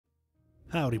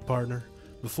Howdy partner,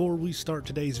 before we start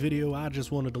today's video I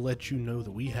just wanted to let you know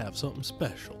that we have something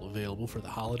special available for the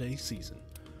holiday season.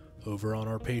 Over on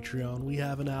our Patreon we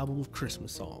have an album of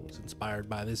Christmas songs inspired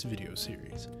by this video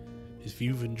series. If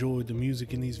you've enjoyed the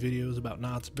music in these videos about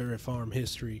Knott's Berry Farm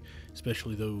history,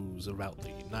 especially those about the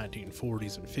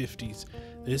 1940s and 50s,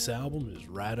 this album is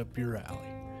right up your alley.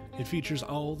 It features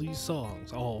all these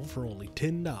songs, all for only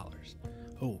 $10.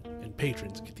 Oh, and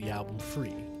patrons get the album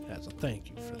free as a thank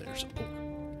you for their support.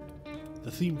 The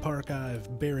Theme Park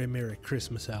I've Berry Merry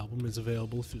Christmas album is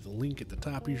available through the link at the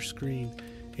top of your screen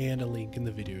and a link in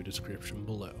the video description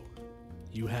below.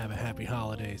 You have a happy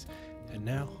holidays, and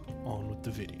now on with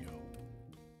the video.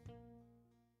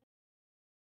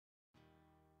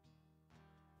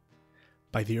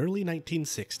 By the early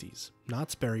 1960s,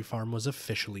 Knott's Berry Farm was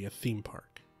officially a theme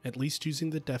park, at least using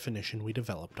the definition we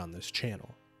developed on this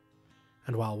channel.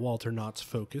 And while Walter Knott's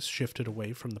focus shifted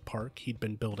away from the park he'd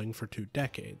been building for 2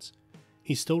 decades,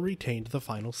 he still retained the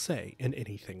final say in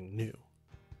anything new.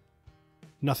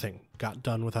 Nothing got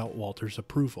done without Walter's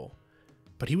approval,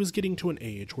 but he was getting to an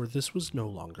age where this was no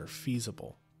longer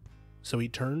feasible. So he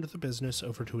turned the business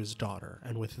over to his daughter,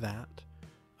 and with that,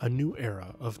 a new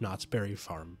era of Knott's Berry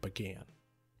Farm began.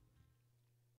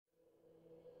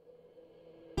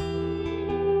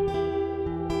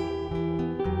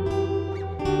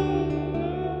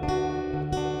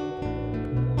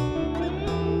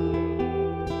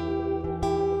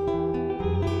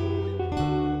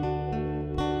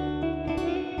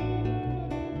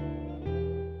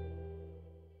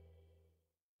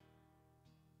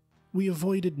 We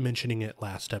avoided mentioning it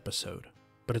last episode,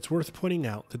 but it's worth pointing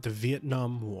out that the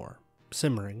Vietnam War,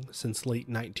 simmering since late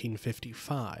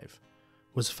 1955,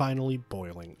 was finally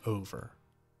boiling over.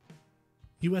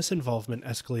 U.S. involvement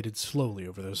escalated slowly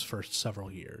over those first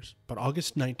several years, but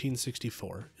August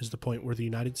 1964 is the point where the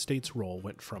United States' role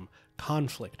went from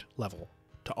conflict level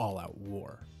to all-out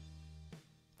war.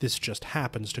 This just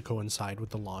happens to coincide with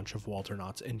the launch of Walter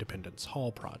Knott's Independence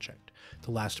Hall project,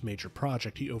 the last major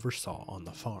project he oversaw on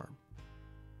the farm.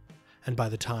 And by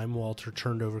the time Walter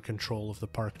turned over control of the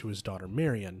park to his daughter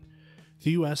Marion,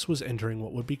 the U.S. was entering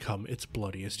what would become its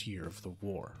bloodiest year of the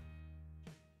war.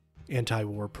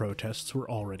 Anti-war protests were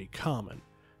already common,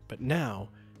 but now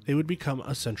they would become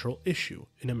a central issue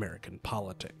in American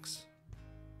politics.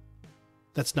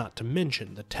 That's not to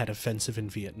mention the Tet Offensive in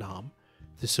Vietnam,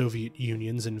 the Soviet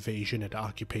Union's invasion and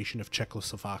occupation of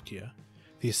Czechoslovakia,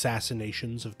 the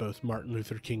assassinations of both Martin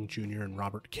Luther King Jr. and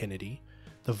Robert Kennedy,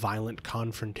 the violent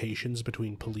confrontations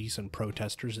between police and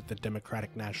protesters at the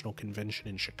Democratic National Convention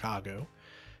in Chicago,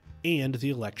 and the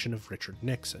election of Richard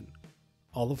Nixon,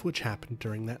 all of which happened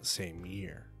during that same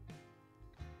year.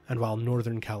 And while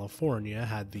Northern California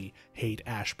had the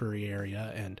Haight-Ashbury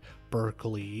area and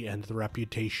Berkeley and the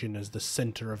reputation as the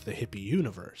center of the hippie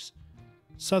universe,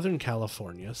 Southern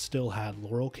California still had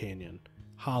Laurel Canyon,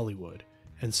 Hollywood,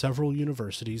 and several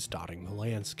universities dotting the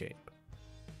landscape.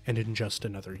 And in just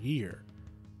another year,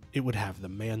 it would have the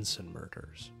Manson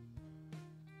murders.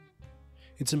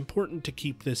 It's important to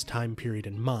keep this time period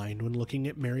in mind when looking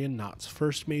at Marion Knott's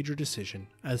first major decision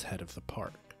as head of the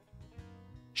park.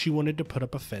 She wanted to put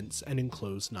up a fence and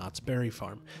enclose Knott's Berry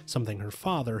Farm, something her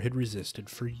father had resisted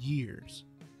for years.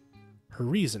 Her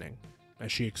reasoning, as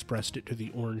she expressed it to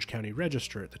the Orange County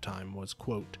Register at the time, was,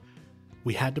 quote,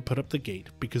 "We had to put up the gate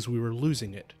because we were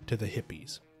losing it to the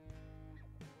hippies."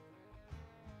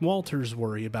 Walter's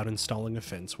worry about installing a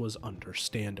fence was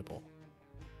understandable.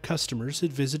 Customers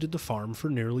had visited the farm for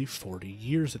nearly 40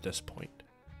 years at this point.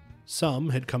 Some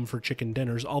had come for chicken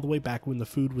dinners all the way back when the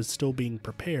food was still being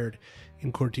prepared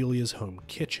in Cordelia's home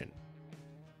kitchen.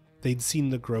 They'd seen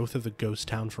the growth of the ghost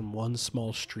town from one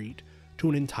small street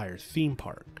to an entire theme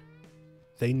park.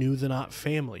 They knew the Knott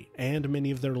family and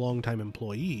many of their longtime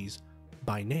employees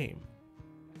by name.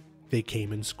 They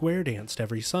came and square danced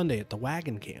every Sunday at the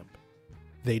wagon camp.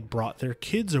 They'd brought their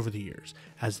kids over the years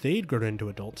as they'd grown into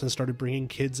adults and started bringing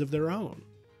kids of their own.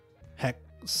 Heck,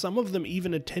 some of them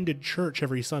even attended church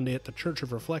every Sunday at the Church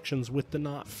of Reflections with the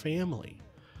Knott family.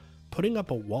 Putting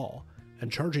up a wall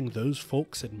and charging those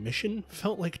folks admission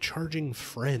felt like charging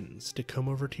friends to come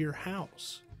over to your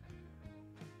house.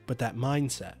 But that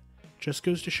mindset just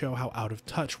goes to show how out of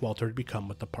touch Walter had become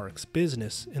with the park's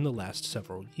business in the last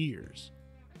several years.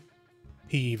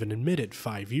 He even admitted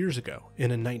 5 years ago,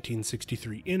 in a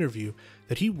 1963 interview,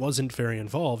 that he wasn't very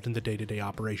involved in the day-to-day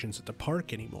operations at the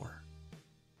park anymore.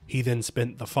 He then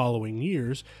spent the following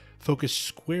years focused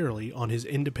squarely on his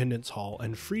Independence Hall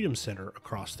and Freedom Center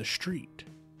across the street.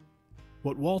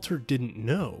 What Walter didn't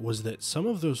know was that some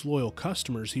of those loyal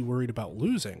customers he worried about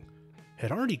losing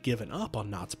had already given up on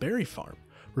Knott's Berry Farm,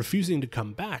 refusing to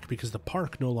come back because the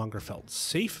park no longer felt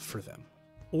safe for them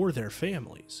or their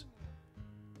families.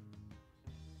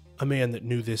 A man that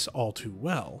knew this all too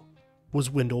well was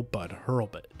Wendell Bud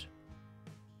Hurlbut.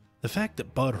 The fact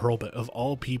that Bud Hurlbut of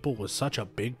all people was such a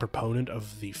big proponent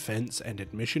of the fence and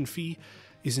admission fee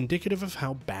is indicative of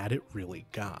how bad it really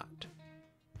got.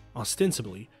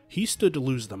 Ostensibly, he stood to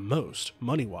lose the most,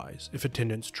 money-wise, if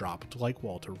attendance dropped like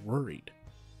Walter worried.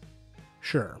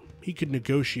 Sure, he could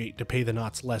negotiate to pay the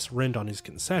Knotts less rent on his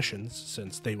concessions,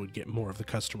 since they would get more of the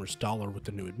customer's dollar with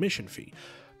the new admission fee,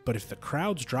 but if the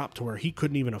crowds dropped to where he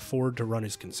couldn't even afford to run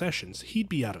his concessions, he'd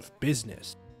be out of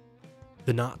business.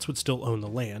 The Knotts would still own the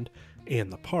land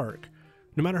and the park,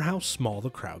 no matter how small the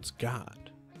crowds got.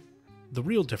 The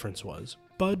real difference was,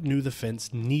 Bud knew the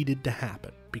fence needed to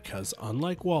happen because,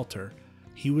 unlike Walter,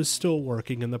 he was still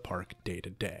working in the park day to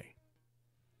day.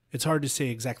 It's hard to say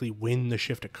exactly when the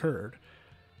shift occurred,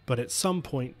 but at some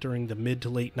point during the mid to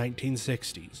late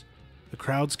 1960s, the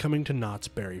crowds coming to Knott's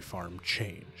Berry Farm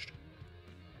changed.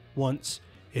 Once,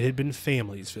 it had been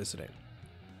families visiting.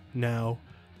 Now,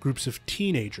 groups of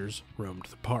teenagers roamed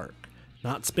the park,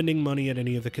 not spending money at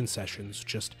any of the concessions,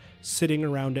 just sitting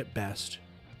around at best,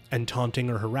 and taunting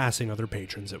or harassing other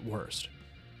patrons at worst.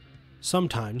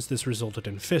 Sometimes this resulted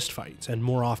in fistfights, and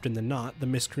more often than not, the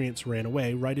miscreants ran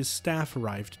away right as staff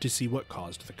arrived to see what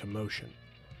caused the commotion.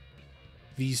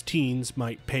 These teens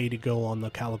might pay to go on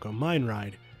the Calico mine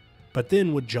ride, but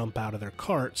then would jump out of their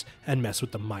carts and mess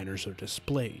with the miners or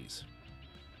displays.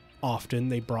 Often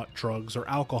they brought drugs or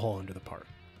alcohol into the park,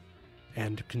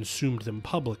 and consumed them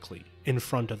publicly in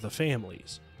front of the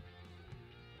families.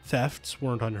 Thefts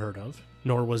weren't unheard of,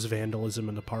 nor was vandalism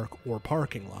in the park or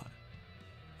parking lot.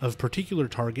 Of particular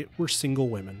target were single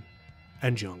women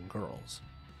and young girls.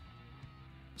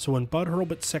 So when Bud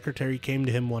Hurlbut's secretary came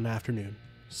to him one afternoon,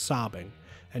 sobbing,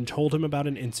 and told him about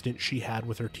an incident she had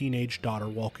with her teenage daughter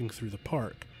walking through the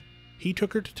park, he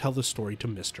took her to tell the story to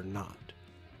Mr. Knott.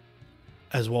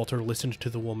 As Walter listened to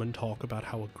the woman talk about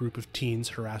how a group of teens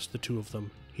harassed the two of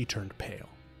them, he turned pale.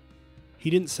 He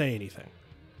didn't say anything,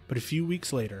 but a few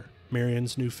weeks later,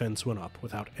 Marion's new fence went up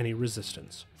without any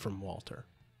resistance from Walter.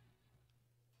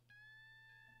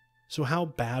 So how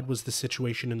bad was the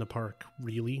situation in the park,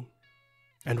 really?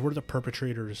 And were the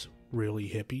perpetrators really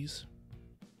hippies?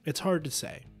 It's hard to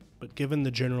say, but given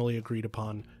the generally agreed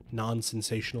upon,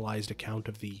 non-sensationalized account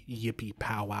of the yippie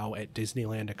powwow at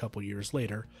Disneyland a couple years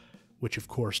later, which of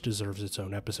course deserves its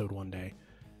own episode one day,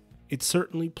 it's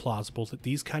certainly plausible that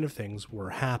these kind of things were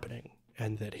happening,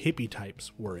 and that hippie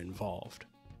types were involved.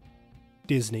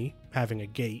 Disney, having a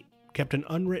gate, kept an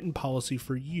unwritten policy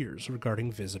for years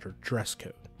regarding visitor dress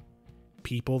code.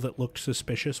 People that looked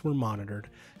suspicious were monitored,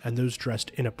 and those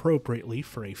dressed inappropriately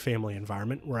for a family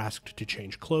environment were asked to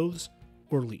change clothes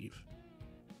or leave.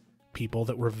 People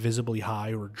that were visibly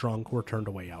high or drunk were turned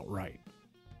away outright.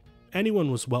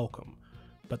 Anyone was welcome,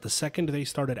 but the second they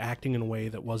started acting in a way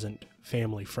that wasn't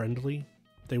family-friendly,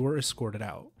 they were escorted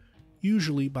out,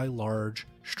 usually by large,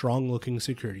 strong-looking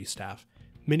security staff,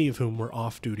 many of whom were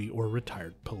off-duty or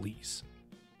retired police.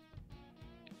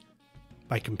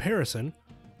 By comparison,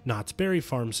 Knott's Berry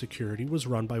Farm security was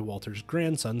run by Walter's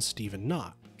grandson Stephen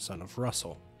Knott, son of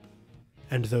Russell.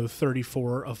 And though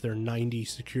 34 of their 90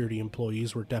 security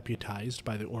employees were deputized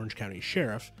by the Orange County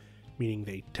Sheriff, meaning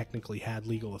they technically had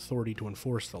legal authority to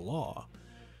enforce the law,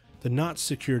 the Knott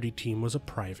security team was a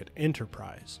private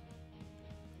enterprise.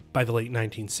 By the late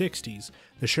 1960s,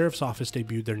 the Sheriff's Office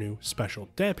debuted their new Special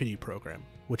Deputy program,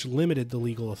 which limited the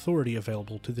legal authority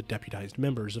available to the deputized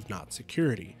members of Knott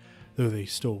Security, though they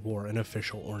still wore an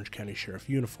official Orange County Sheriff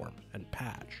uniform and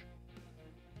patch.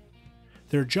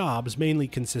 Their jobs mainly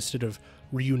consisted of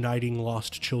reuniting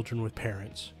lost children with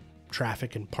parents,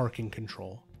 traffic and parking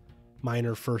control,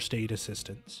 minor first aid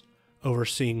assistance,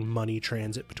 overseeing money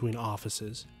transit between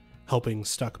offices, helping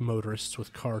stuck motorists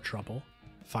with car trouble,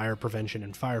 fire prevention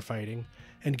and firefighting,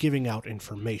 and giving out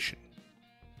information.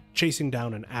 Chasing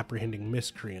down and apprehending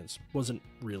miscreants wasn't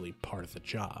really part of the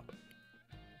job.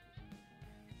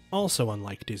 Also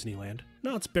unlike Disneyland,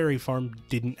 Knott's Berry Farm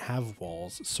didn't have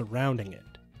walls surrounding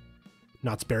it.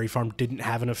 Knott's Berry Farm didn't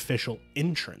have an official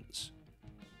entrance.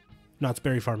 Knott's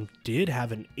Berry Farm did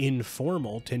have an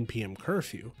informal 10 p.m.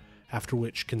 curfew, after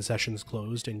which concessions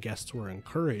closed and guests were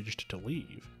encouraged to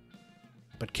leave.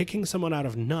 But kicking someone out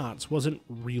of Knott's wasn't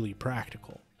really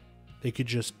practical. They could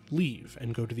just leave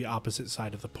and go to the opposite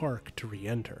side of the park to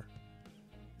re-enter.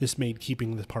 This made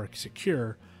keeping the park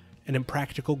secure an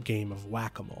impractical game of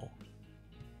whack-a-mole.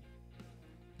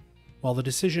 While the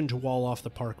decision to wall off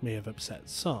the park may have upset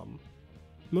some,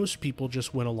 most people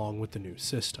just went along with the new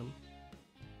system.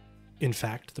 In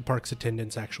fact, the park's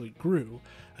attendance actually grew,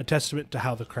 a testament to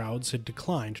how the crowds had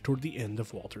declined toward the end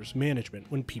of Walter's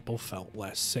management when people felt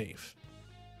less safe.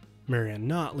 Marion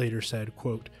Knott later said,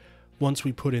 quote, "Once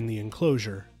we put in the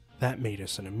enclosure, that made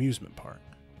us an amusement park."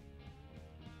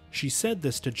 She said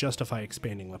this to justify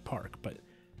expanding the park, but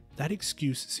that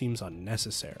excuse seems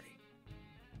unnecessary.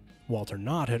 Walter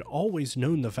Knott had always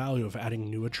known the value of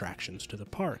adding new attractions to the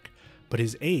park, but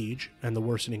his age and the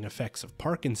worsening effects of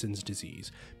Parkinson's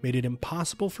disease made it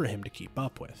impossible for him to keep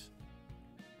up with.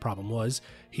 Problem was,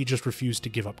 he just refused to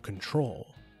give up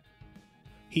control.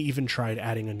 He even tried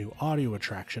adding a new audio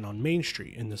attraction on Main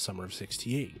Street in the summer of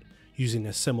 '68, using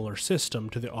a similar system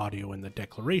to the audio in the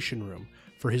Declaration Room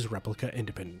for his replica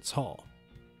Independence Hall.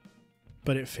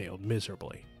 But it failed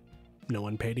miserably. No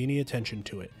one paid any attention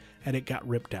to it, and it got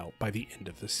ripped out by the end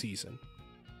of the season.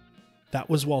 That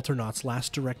was Walter Knott's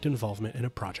last direct involvement in a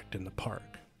project in the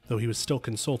park, though he was still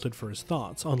consulted for his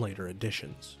thoughts on later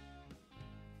editions.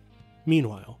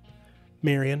 Meanwhile,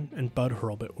 Marion and Bud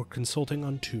Hurlbut were consulting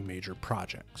on two major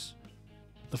projects.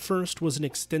 The first was an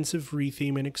extensive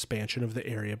retheme and expansion of the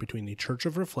area between the Church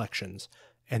of Reflections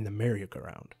and the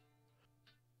merry-go-round.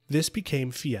 This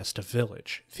became Fiesta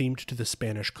Village, themed to the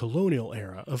Spanish colonial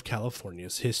era of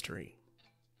California's history.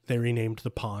 They renamed the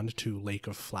pond to Lake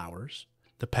of Flowers,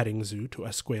 the petting zoo to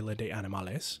Escuela de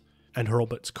Animales, and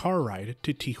Hurlbut's car ride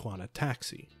to Tijuana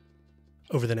Taxi.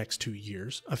 Over the next 2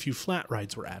 years, a few flat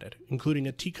rides were added, including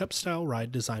a teacup-style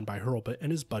ride designed by Hurlbut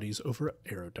and his buddies over at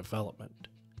Aero Development.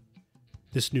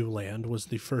 This new land was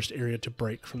the first area to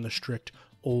break from the strict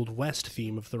Old West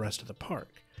theme of the rest of the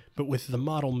park, but with the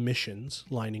model missions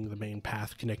lining the main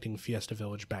path connecting Fiesta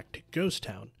Village back to Ghost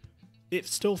Town, it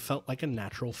still felt like a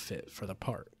natural fit for the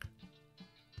park.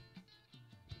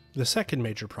 The second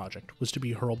major project was to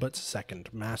be Hurlbut's second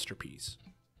masterpiece.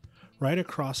 Right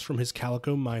across from his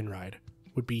Calico mine ride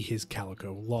would be his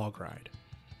Calico log ride.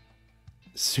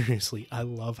 Seriously, I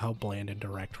love how bland and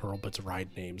direct Hurlbut's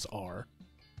ride names are.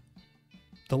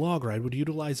 The log ride would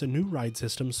utilize a new ride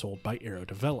system sold by Aero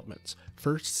Developments,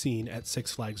 first seen at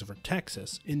Six Flags Over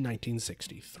Texas in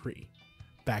 1963.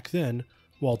 Back then,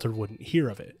 Walter wouldn't hear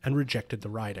of it and rejected the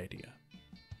ride idea.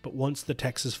 But once the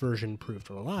Texas version proved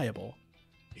reliable,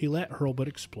 he let Hurlbut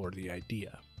explore the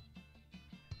idea.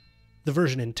 The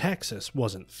version in Texas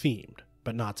wasn't themed,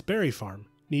 but Knott's Berry Farm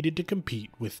needed to compete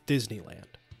with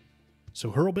Disneyland.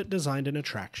 So Hurlbut designed an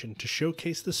attraction to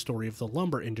showcase the story of the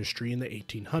lumber industry in the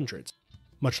 1800s,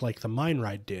 much like the mine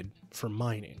ride did for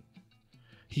mining.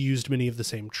 He used many of the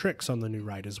same tricks on the new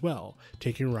ride as well,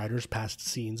 taking riders past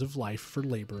scenes of life for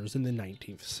laborers in the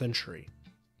 19th century.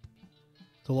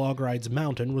 The log ride's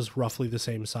mountain was roughly the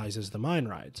same size as the mine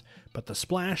rides, but the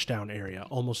splashdown area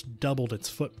almost doubled its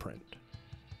footprint.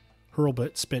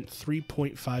 Hurlbut spent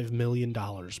 $3.5 million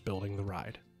building the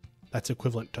ride. That's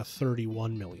equivalent to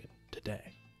 $31 million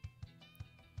today.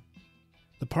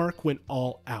 The park went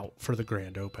all out for the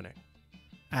grand opening.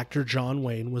 Actor John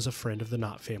Wayne was a friend of the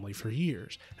Knott family for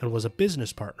years and was a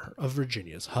business partner of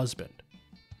Virginia's husband.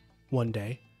 One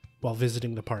day, while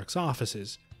visiting the park's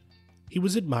offices, he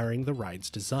was admiring the ride's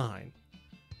design.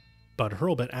 Bud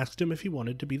Hurlbut asked him if he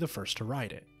wanted to be the first to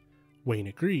ride it. Wayne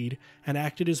agreed and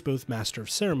acted as both master of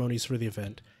ceremonies for the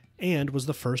event and was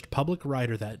the first public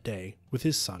rider that day with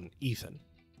his son Ethan.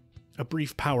 A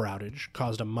brief power outage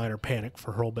caused a minor panic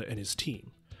for Hurlbut and his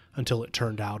team, until it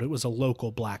turned out it was a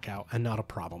local blackout and not a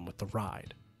problem with the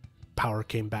ride. Power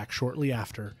came back shortly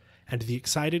after, and the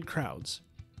excited crowds,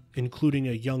 including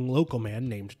a young local man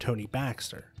named Tony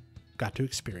Baxter, got to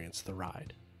experience the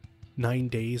ride. 9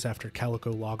 days after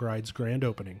Calico Log Ride's grand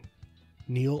opening,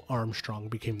 Neil Armstrong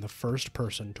became the first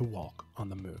person to walk on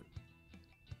the moon.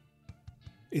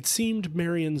 It seemed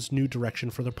Marion's new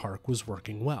direction for the park was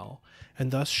working well,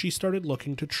 and thus she started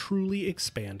looking to truly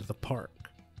expand the park.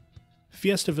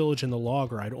 Fiesta Village and the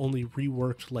log ride only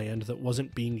reworked land that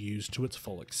wasn't being used to its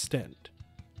full extent.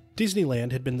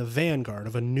 Disneyland had been the vanguard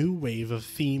of a new wave of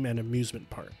theme and amusement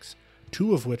parks,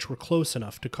 two of which were close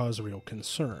enough to cause real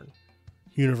concern: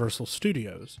 Universal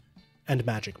Studios and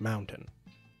Magic Mountain.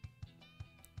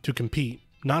 To compete,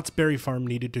 Knott's Berry Farm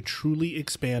needed to truly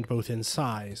expand both in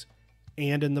size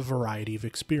and in the variety of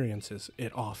experiences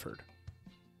it offered.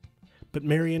 But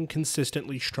Marion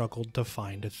consistently struggled to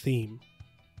find a theme.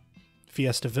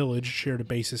 Fiesta Village shared a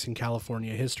basis in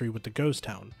California history with the Ghost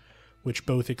Town, which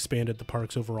both expanded the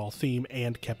park's overall theme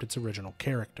and kept its original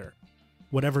character.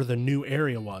 Whatever the new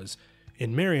area was,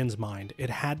 in Marion's mind, it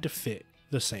had to fit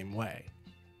the same way.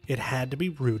 It had to be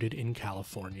rooted in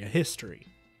California history.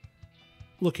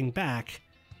 Looking back,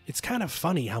 It's kind of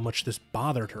funny how much this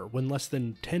bothered her when less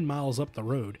than 10 miles up the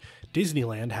road,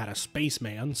 Disneyland had a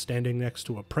spaceman standing next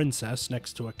to a princess,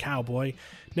 next to a cowboy,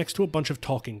 next to a bunch of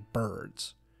talking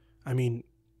birds. I mean,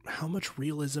 how much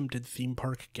realism did theme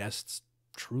park guests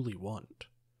truly want?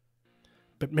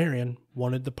 But Marion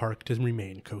wanted the park to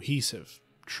remain cohesive,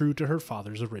 true to her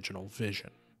father's original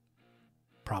vision.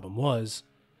 Problem was,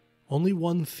 only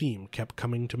one theme kept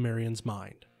coming to Marion's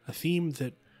mind, a theme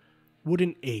that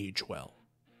wouldn't age well.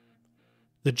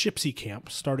 The Gypsy Camp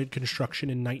started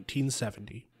construction in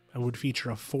 1970 and would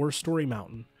feature a 4-story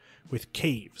mountain with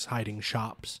caves hiding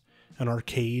shops, an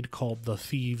arcade called the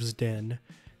Thieves' Den,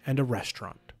 and a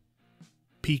restaurant.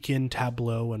 Peek-in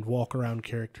tableau and walk-around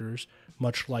characters,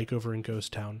 much like over in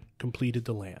Ghost Town, completed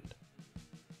the land.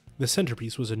 The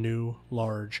centerpiece was a new,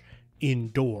 large,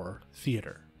 indoor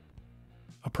theater.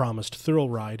 A promised thrill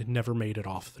ride never made it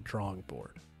off the drawing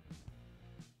board.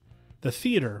 The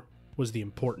theater was the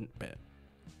important bit.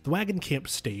 The wagon camp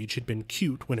stage had been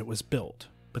cute when it was built,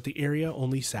 but the area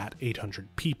only sat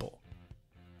 800 people.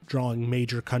 Drawing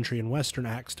major country and western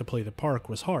acts to play the park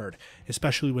was hard,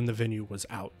 especially when the venue was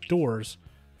outdoors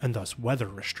and thus weather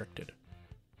restricted.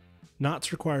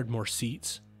 Knott's required more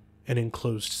seats, an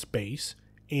enclosed space,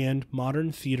 and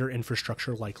modern theater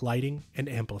infrastructure like lighting and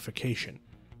amplification.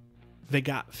 They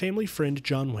got family friend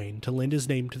John Wayne to lend his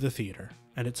name to the theater,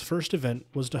 and its first event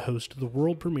was to host the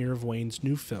world premiere of Wayne's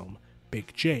new film,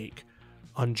 Big Jake,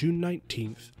 on June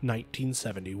 19,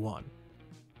 1971.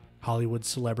 Hollywood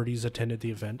celebrities attended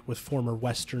the event, with former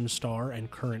Western star and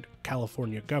current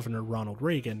California Governor Ronald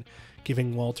Reagan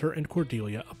giving Walter and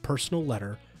Cordelia a personal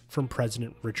letter from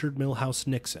President Richard Milhous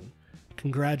Nixon,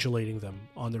 congratulating them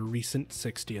on their recent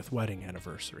 60th wedding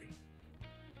anniversary.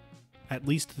 At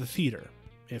least the theater,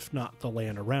 if not the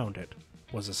land around it,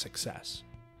 was a success.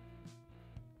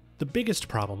 The biggest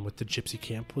problem with the Gypsy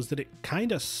Camp was that it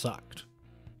kinda sucked.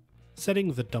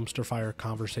 Setting the dumpster fire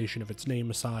conversation of its name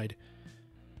aside,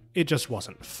 it just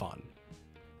wasn't fun.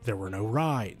 There were no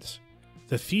rides.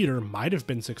 The theater might have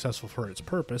been successful for its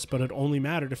purpose, but it only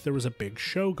mattered if there was a big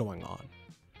show going on.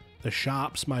 The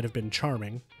shops might have been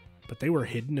charming, but they were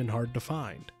hidden and hard to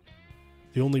find.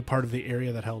 The only part of the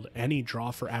area that held any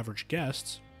draw for average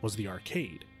guests was the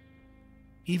arcade.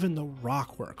 Even the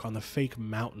rockwork on the fake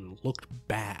mountain looked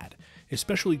bad,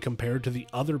 especially compared to the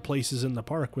other places in the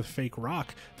park with fake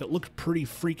rock that looked pretty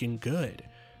freaking good.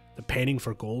 The Panning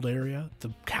for Gold area,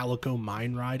 the Calico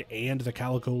mine ride, and the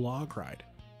Calico log ride.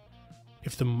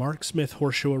 If the Mark Smith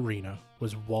Horseshoe Arena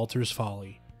was Walter's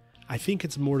folly, I think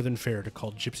it's more than fair to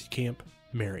call Gypsy Camp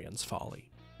Marion's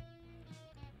folly.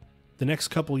 The next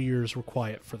couple years were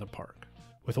quiet for the park,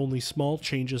 with only small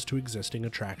changes to existing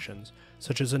attractions,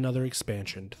 such as another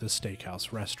expansion to the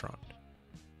steakhouse restaurant.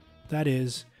 That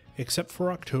is, except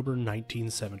for October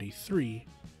 1973,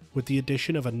 with the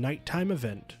addition of a nighttime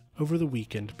event over the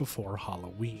weekend before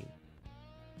Halloween.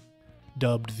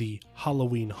 Dubbed the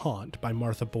Halloween Haunt by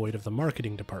Martha Boyd of the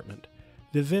marketing department,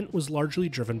 the event was largely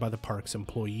driven by the park's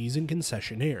employees and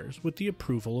concessionaires with the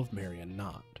approval of Marion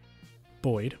Knott.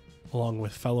 Boyd, along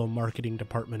with fellow marketing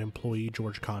department employee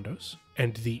George Condos,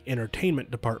 and the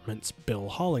entertainment department's Bill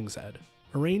Hollingshead,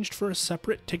 arranged for a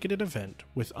separate ticketed event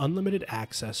with unlimited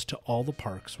access to all the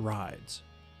park's rides.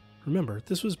 Remember,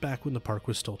 this was back when the park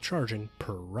was still charging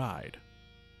per ride.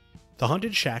 The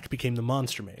Haunted Shack became the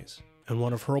Monster Maze, and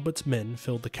one of Hurlbut's men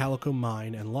filled the Calico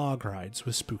mine and log rides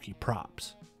with spooky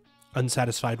props.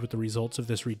 Unsatisfied with the results of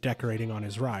this redecorating on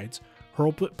his rides,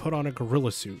 Hurlbut put on a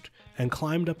gorilla suit and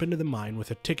climbed up into the mine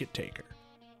with a ticket taker.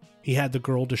 He had the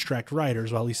girl distract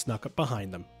riders while he snuck up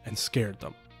behind them and scared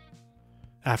them.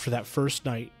 After that first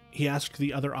night, he asked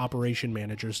the other operation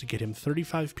managers to get him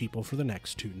 35 people for the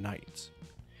next 2 nights.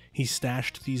 He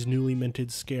stashed these newly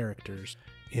minted characters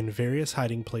in various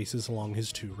hiding places along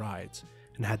his 2 rides,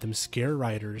 and had them scare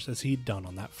riders as he'd done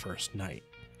on that first night.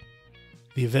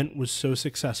 The event was so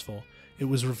successful, it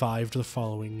was revived the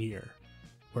following year,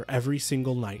 where every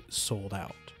single night sold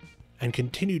out, and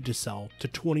continued to sell to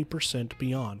 20%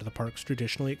 beyond the park's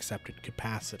traditionally accepted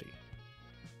capacity.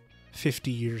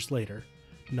 50 years later,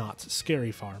 Knott's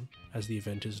Scary Farm, as the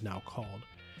event is now called,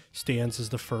 stands as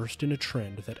the first in a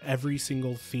trend that every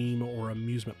single theme or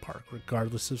amusement park,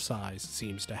 regardless of size,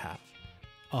 seems to have: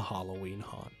 a Halloween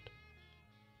haunt.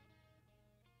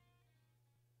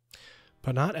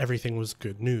 But not everything was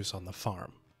good news on the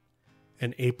farm.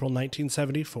 In April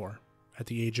 1974, at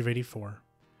the age of 84,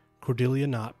 Cordelia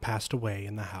Knott passed away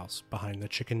in the house behind the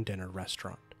chicken dinner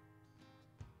restaurant.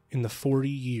 In the 40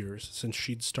 years since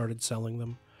she'd started selling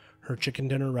them, her chicken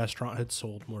dinner restaurant had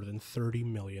sold more than 30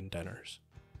 million dinners.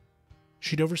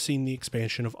 She'd overseen the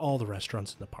expansion of all the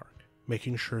restaurants in the park,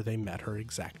 making sure they met her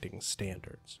exacting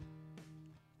standards.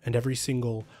 And every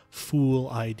single fool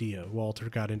idea Walter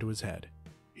got into his head,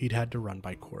 he'd had to run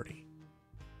by Cordy.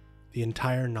 The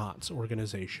entire Knott's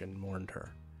organization mourned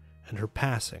her, and her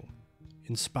passing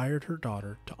inspired her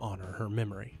daughter to honor her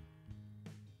memory.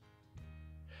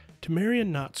 To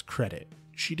Marion Knott's credit,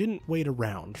 she didn't wait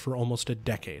around for almost a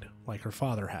decade, like her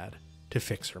father had, to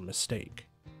fix her mistake.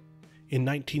 In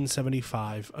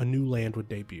 1975, a new land would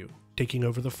debut, taking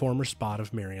over the former spot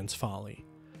of Marion's Folly,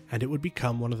 and it would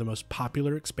become one of the most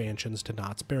popular expansions to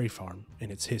Knott's Berry Farm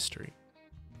in its history.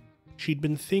 She'd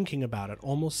been thinking about it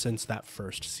almost since that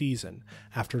first season,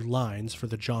 after lines for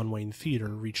the John Wayne Theater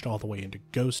reached all the way into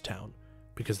Ghost Town,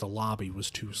 because the lobby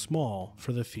was too small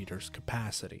for the theater's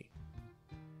capacity.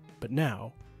 But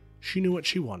now, she knew what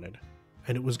she wanted,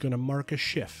 and it was going to mark a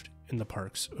shift in the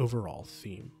park's overall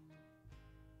theme.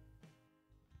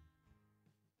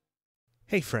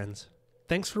 Hey friends,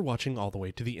 thanks for watching all the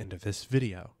way to the end of this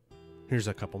video. Here's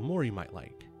a couple more you might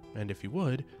like, and if you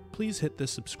would, please hit the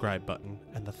subscribe button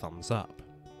and the thumbs up.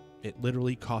 It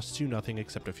literally costs you nothing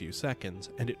except a few seconds,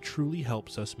 and it truly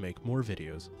helps us make more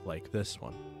videos like this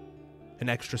one. An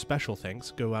extra special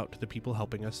thanks go out to the people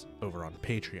helping us over on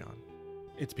Patreon.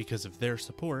 It's because of their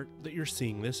support that you're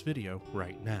seeing this video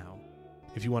right now.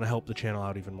 If you want to help the channel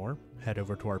out even more, head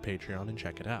over to our Patreon and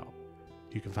check it out.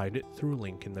 You can find it through a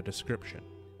link in the description.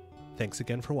 Thanks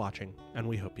again for watching, and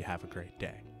we hope you have a great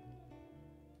day.